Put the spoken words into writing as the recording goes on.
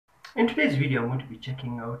In today's video, I'm going to be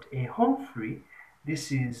checking out a home free. This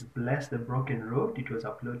is Bless the Broken Road. It was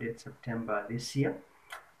uploaded September this year.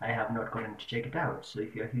 I have not gotten to check it out. So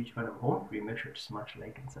if you're a huge fan of home free, make sure to smash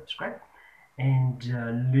like and subscribe. And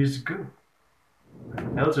let's go.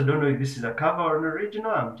 I also don't know if this is a cover or an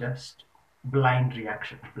original. I'm just blind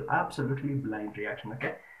reaction. Absolutely blind reaction,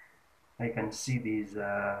 okay? I can see there's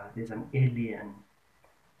an alien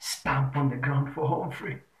stamp on the ground for home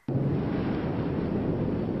free.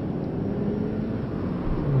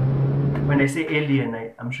 When I say alien,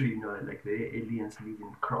 I'm sure you know, like the aliens live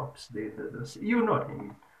in crops. You know what I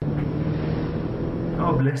mean.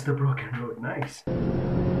 Oh, bless the broken road. Nice.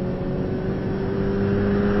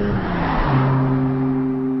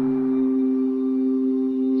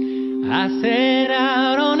 I set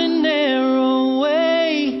out on a narrow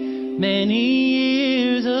way many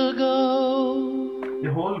years ago.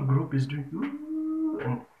 The whole group is doing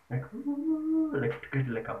and like to get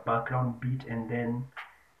like a background beat, and then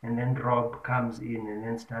Rupp comes in and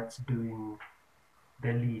then starts doing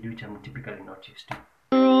the lead, which I'm typically not used to.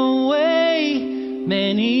 Away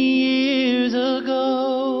many years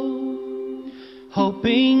ago,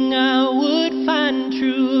 hoping I would find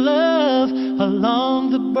true love along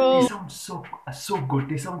the road. They sound so good.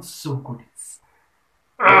 They sound so good.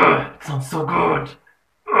 It sounds so good.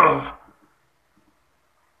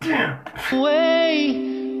 Damn. Away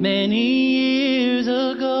many years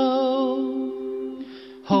ago,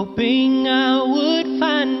 hoping I would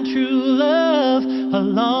find true love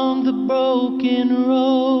along the broken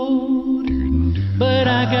road. But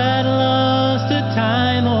I got lost a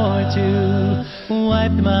time or two,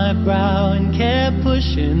 wiped my brow and kept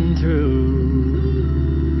pushing through.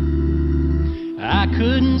 I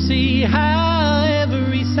couldn't see how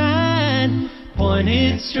every sign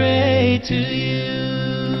pointed straight to you.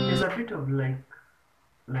 There's a bit of like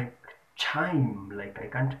chime, like I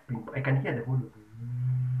can hear the whole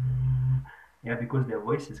because their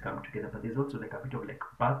voices come together, but there's also like a bit of like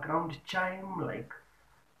background chime, like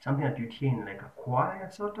something that you'd hear in like a choir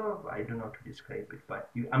sort of. I don't know how to describe it, but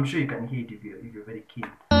I'm sure you can hear it if you're very keen.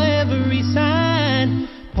 Every sign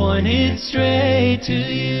pointed straight to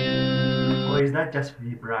you. Or is that just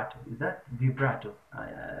vibrato? Is that vibrato?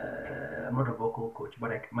 I'm not a vocal coach,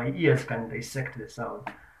 but my ears can dissect the sound.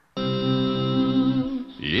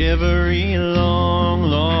 Every long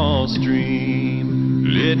lost dream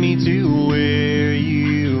led me to where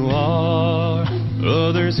you are.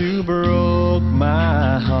 Others who broke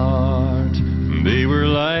my heart, they were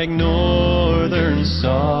like northern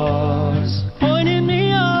stars, pointing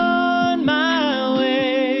me on my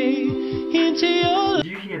way into your... Do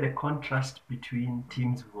you hear the contrast between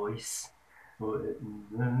Tim's voice and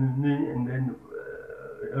then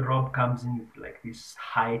Rupp comes in with like this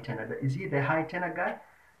high tenor? Is he the high tenor guy?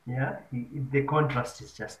 Yeah, the contrast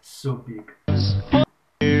is just so big.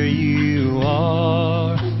 There you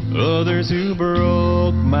are, others who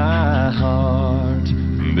broke my heart,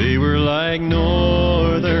 they were like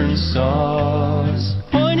northern stars,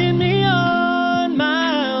 pointing me on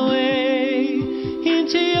my way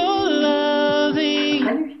into your loving.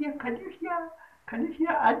 Can you hear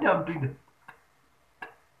Adam doing the...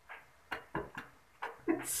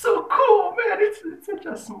 It's so cool, man. It's such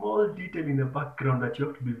a small detail in the background that you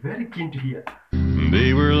have to be very keen to hear.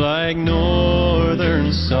 They were like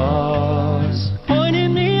northern stars,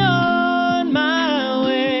 pointing me on my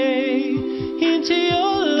way into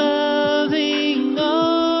your loving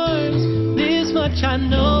arms. This much I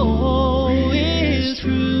know is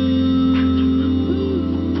true,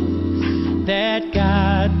 that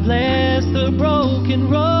God bless the broken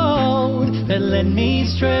road that led me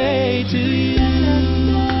straight to you.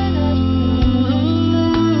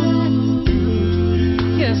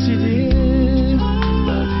 Yes, you did.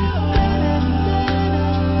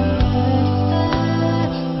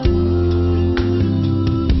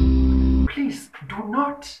 Please do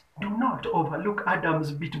not overlook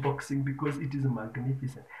Adam's beatboxing, because it is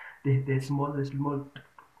magnificent. The small and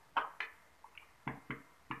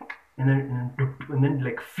then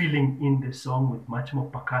like filling in the song with much more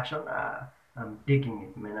percussion. I'm digging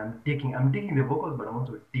it, man. I'm digging the vocals, but I'm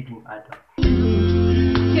also digging Adam.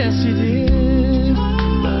 Yes, you did.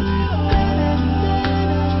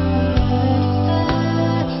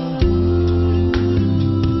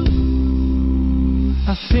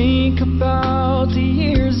 I think about the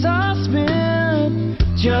years I spent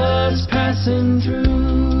just passing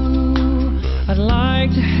through. I'd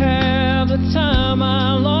like to have the time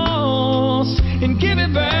I lost and give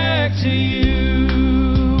it back to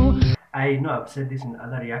you. I know I've said this in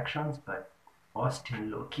other reactions, but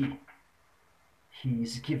Austin low-key,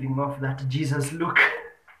 he's giving off that Jesus look.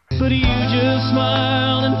 But you just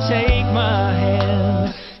smile and take my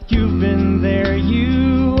hand. You've been there,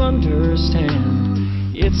 you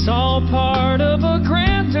understand. It's all part of a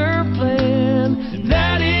grander plan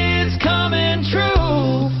that is coming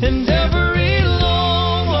true. And every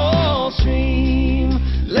long lost stream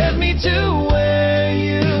led me to where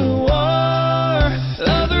you are.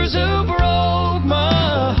 Others who broke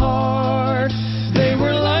my heart, they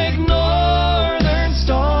were like northern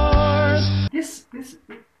stars. This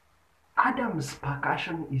Adam's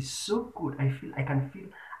percussion is so good. I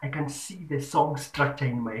can see the song structure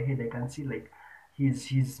in my head. I can see like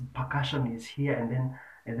his percussion is here, and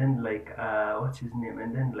then like what's his name,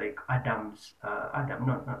 and then like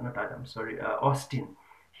not Adam, sorry, Austin,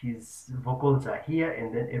 his vocals are here,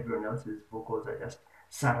 and then everyone else's vocals are just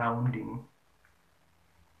surrounding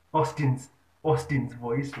Austin's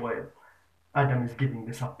voice while Adam is giving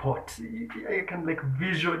the support. I can like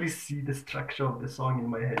visually see the structure of the song in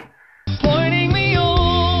my head. Pointing me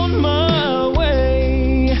on my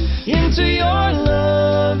way into your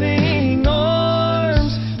loving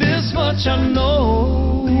arms. This much I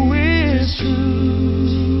know is true,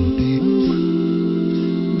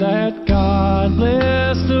 that God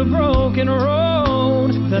bless the broken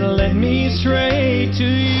road that led me straight to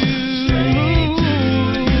you.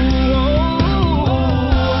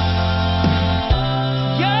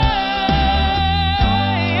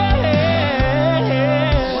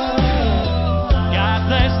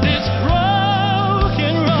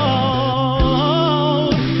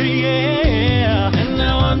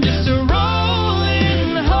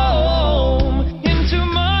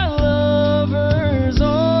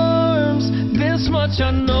 I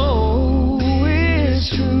know is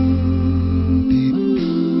true,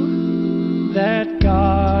 that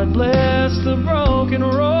God bless the broken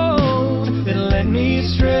road that led me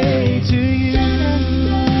straight to you.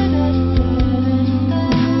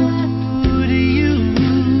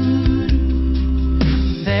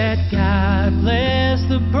 That God bless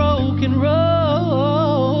the broken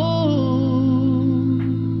road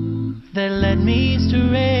that led me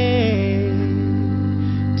straight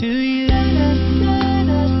to you.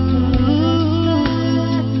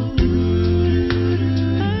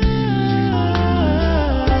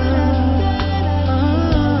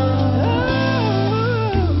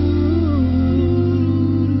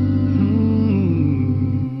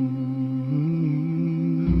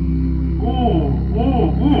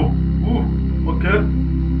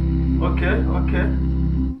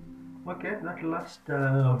 Okay, that last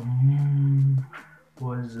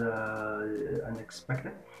was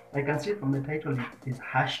unexpected. I can see from the title it is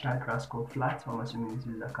hashtag Rascal Flat, so I'm assuming this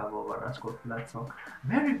is a cover of a Rascal Flat song.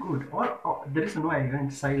 Very good. The reason why I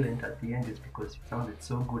went silent at the end is because it sounded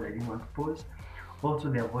so good, I didn't want to pause. Also,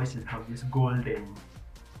 their voices have this golden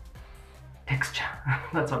texture.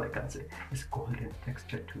 That's all I can say. It's golden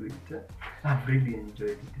texture to it. I've really enjoyed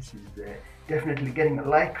it. This is definitely getting a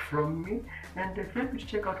like from me. And if you want to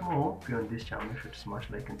check out more Humphrey on this channel, make sure to smash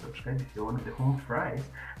like and subscribe. If you're one of the home fries,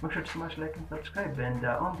 make sure to smash like and subscribe. And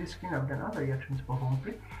on this screen, I've done other reactions for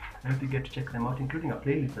Humphrey. I hope you get to check them out, including a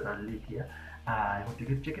playlist that I'll leave here. I hope you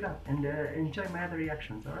get to check it out and enjoy my other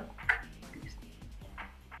reactions. Alright.